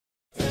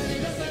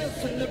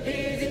Hi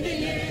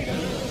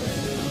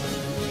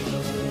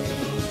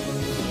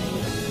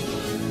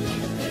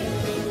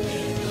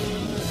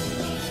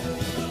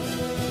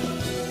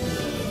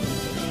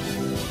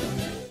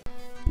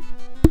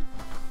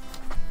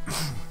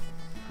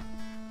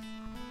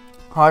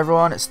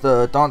everyone, it's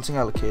the Dancing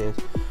Elekid,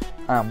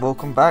 and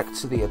welcome back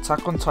to the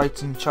Attack on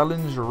Titan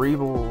Challenge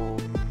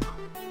Reborn.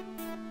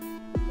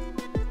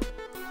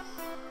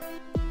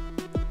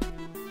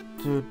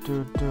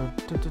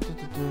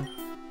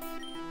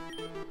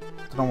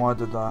 Don't know why I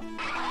did that.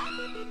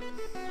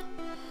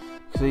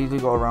 Because I easily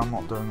got around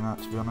not doing that,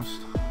 to be honest.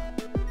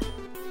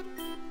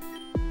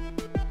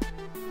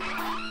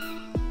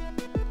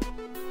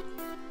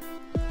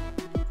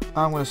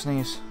 I'm gonna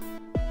sneeze.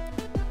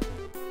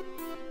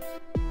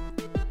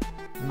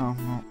 No,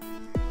 I'm not.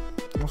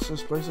 What's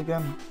this place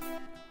again?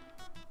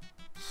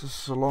 It's a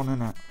salon,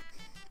 innit?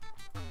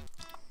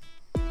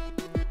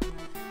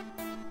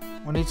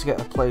 We need to get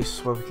a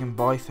place where we can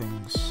buy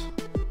things.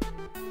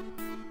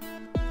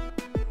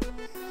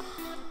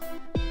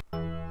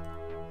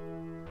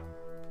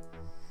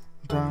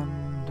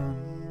 Dun dun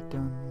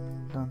dun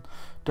dun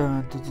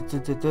dun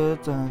dun dun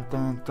dun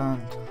dun dun.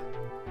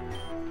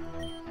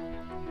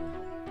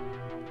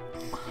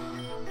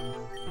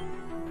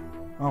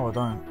 Oh, I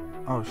don't.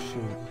 Oh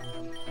shoot.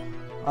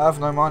 I have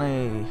no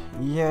money.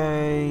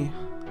 Yay.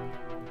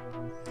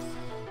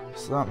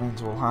 So that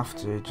means we'll have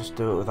to just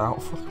do it without.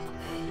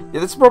 Yeah,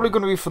 this is probably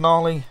going to be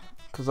finale,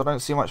 because I don't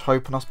see much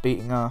hope in us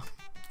beating her.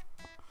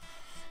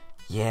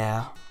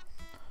 Yeah.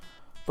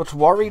 But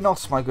worry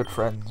not, my good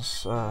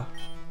friends. Well,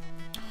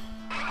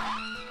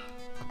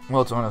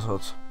 to be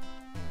honest,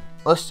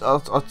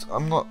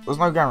 I'm not. There's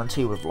no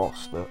guarantee we've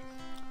lost, but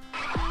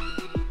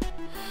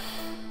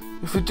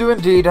if we do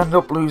indeed end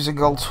up losing,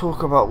 I'll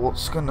talk about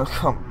what's going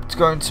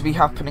to be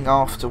happening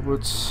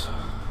afterwards.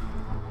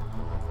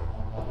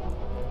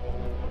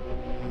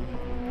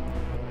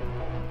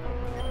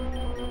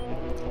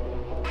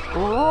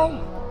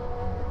 Oh.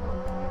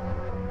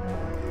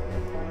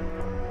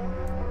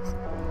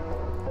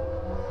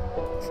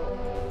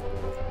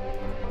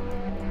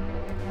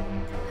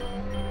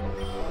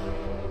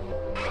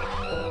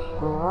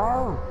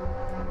 Oh.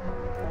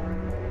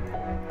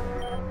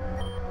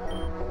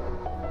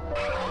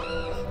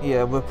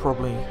 Yeah, we're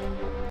probably...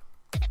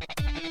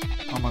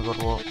 Oh my god,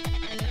 what?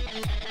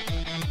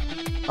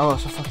 Oh,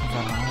 it's a fucking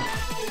venom.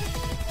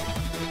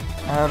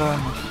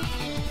 Adam.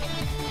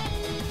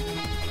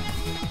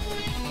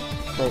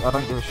 Okay, I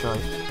don't give a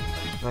shit.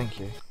 Thank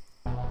you.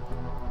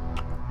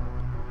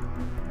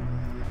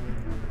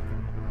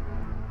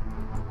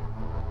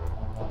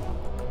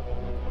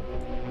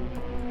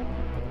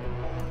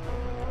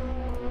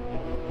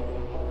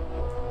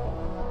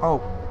 Oh.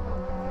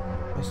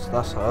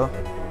 That's her.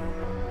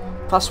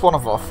 That's one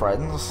of our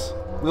friends.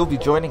 We'll be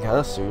joining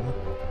her soon.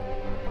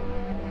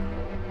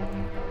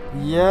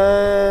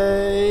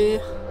 Yay!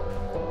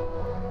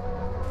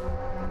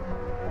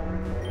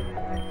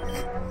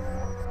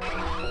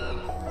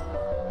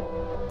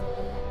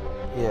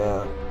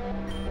 Yeah.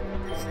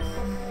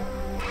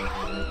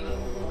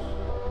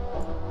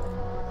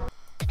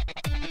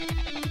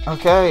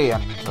 Okay,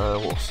 and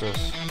what's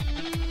this?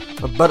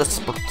 A butter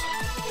split.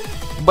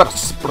 Butter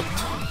split.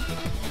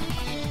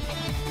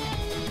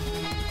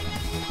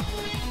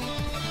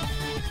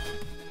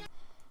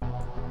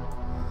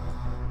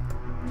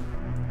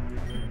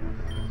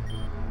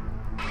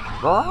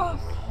 What?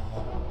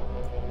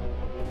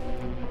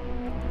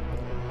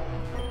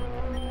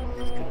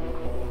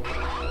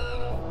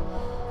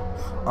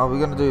 Are we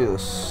gonna do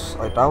this?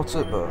 I doubt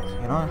it, but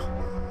you know.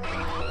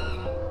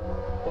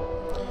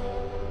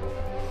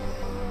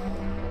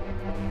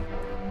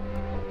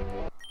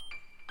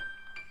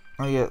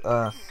 Oh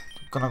yeah,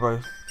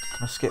 gonna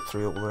skip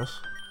through all this.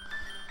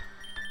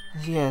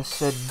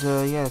 Yes,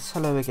 and yes,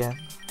 hello again,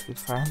 good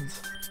friend.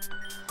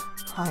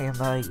 Hi, am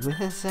I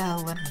with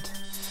and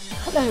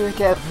hello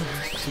again.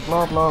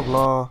 Blah blah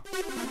blah.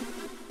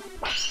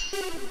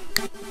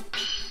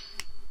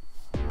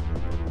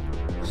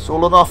 It's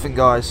all or nothing,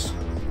 guys.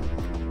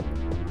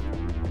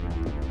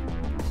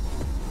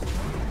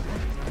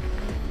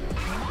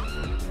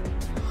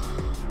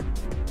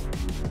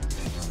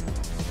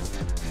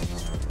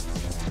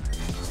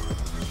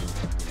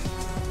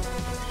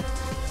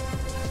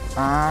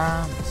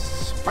 And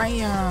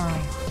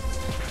spam.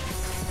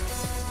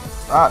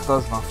 That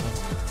does nothing.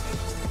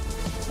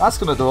 That's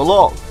gonna do a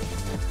lot.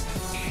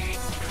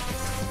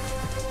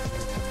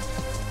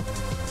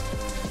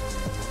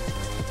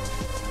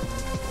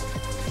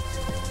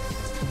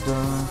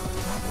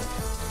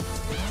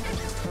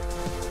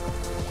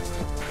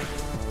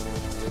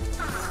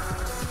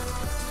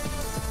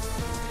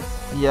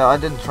 Yeah, I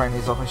didn't train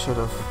these up, I should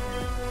have.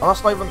 Oh,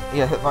 that's not even...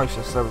 Yeah,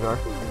 hypnosis, there we go.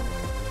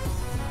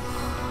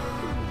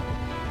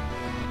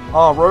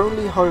 Our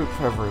only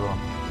hope, everyone.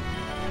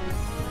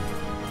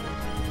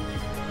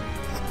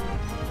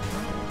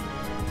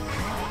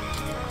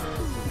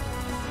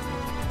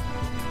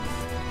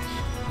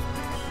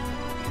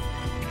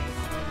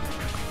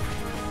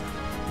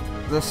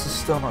 This is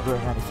still not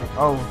doing anything.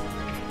 Oh.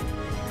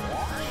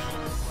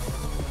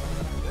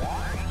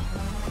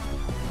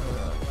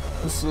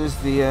 this is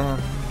the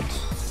end.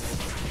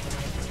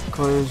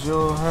 Close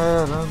your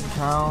head and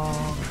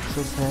count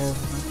to 10.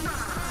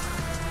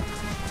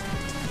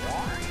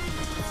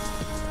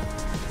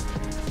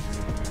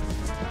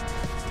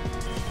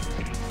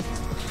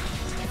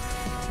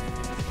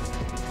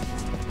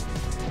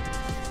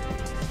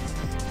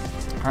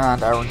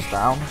 And Aaron's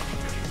down.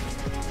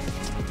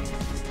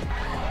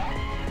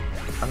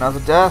 Another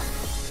death.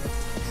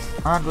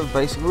 And we've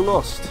basically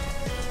lost.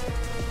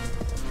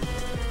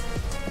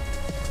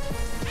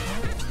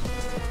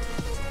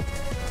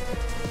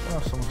 Oh,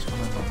 someone's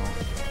coming or not.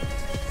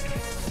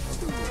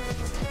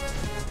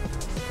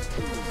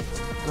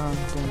 Dun,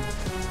 dun.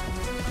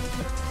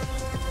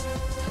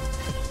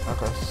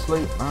 Okay,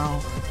 sleep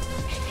now.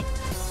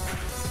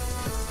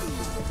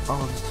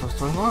 Oh, this does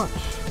so much.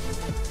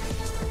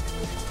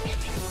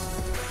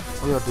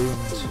 We are doomed.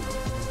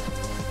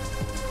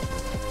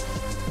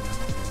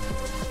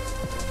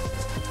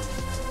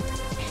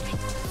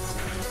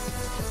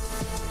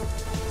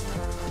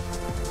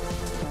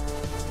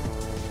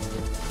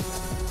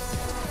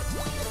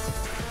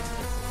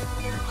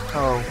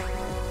 Oh.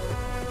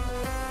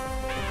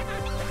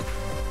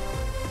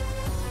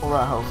 All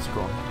that health's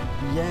gone.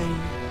 Yay.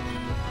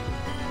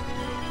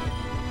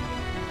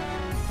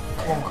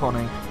 Come on,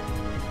 Connie.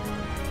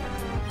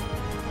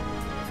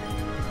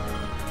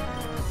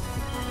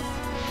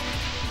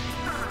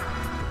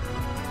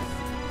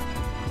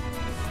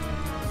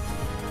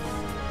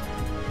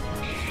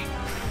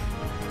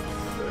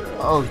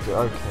 Oh,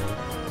 okay.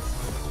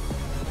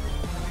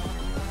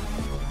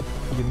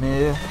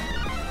 Ymir.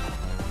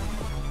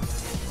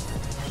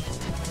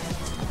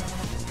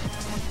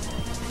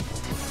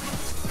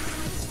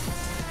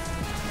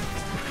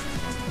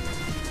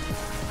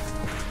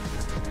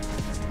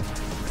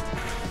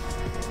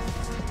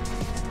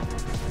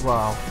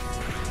 Wow.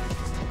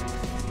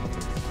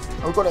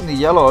 I've got it in the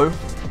yellow.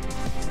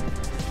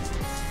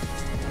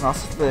 And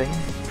that's the thing.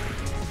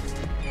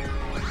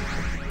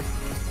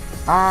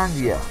 And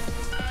yeah.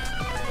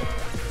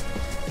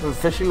 We've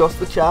officially lost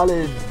the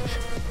challenge.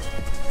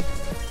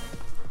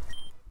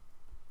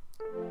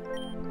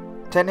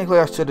 Technically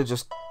I should have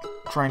just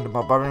trained him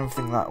up, but I don't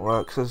think that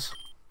works, because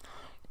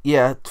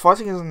yeah,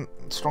 fighting isn't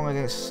strong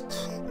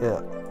against,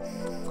 yeah,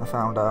 I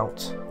found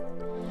out.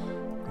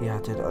 Yeah,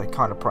 I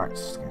kind of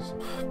practiced against him.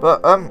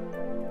 But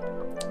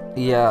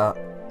yeah,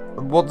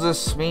 what does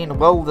this mean?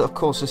 Well, of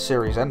course the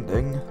series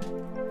ending,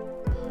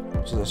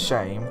 which is a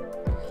shame,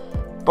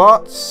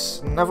 but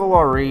never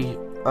worry.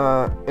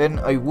 In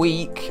a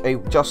week,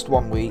 just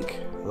 1 week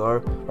though,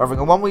 we're having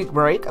a 1 week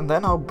break, and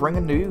then I'll bring a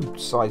new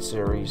side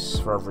series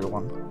for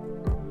everyone.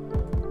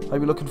 I'll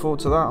be looking forward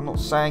to that. I'm not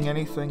saying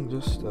anything,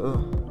 just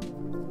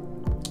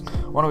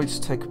why don't we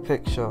just take a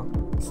picture?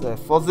 It's there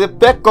for the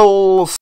pickles.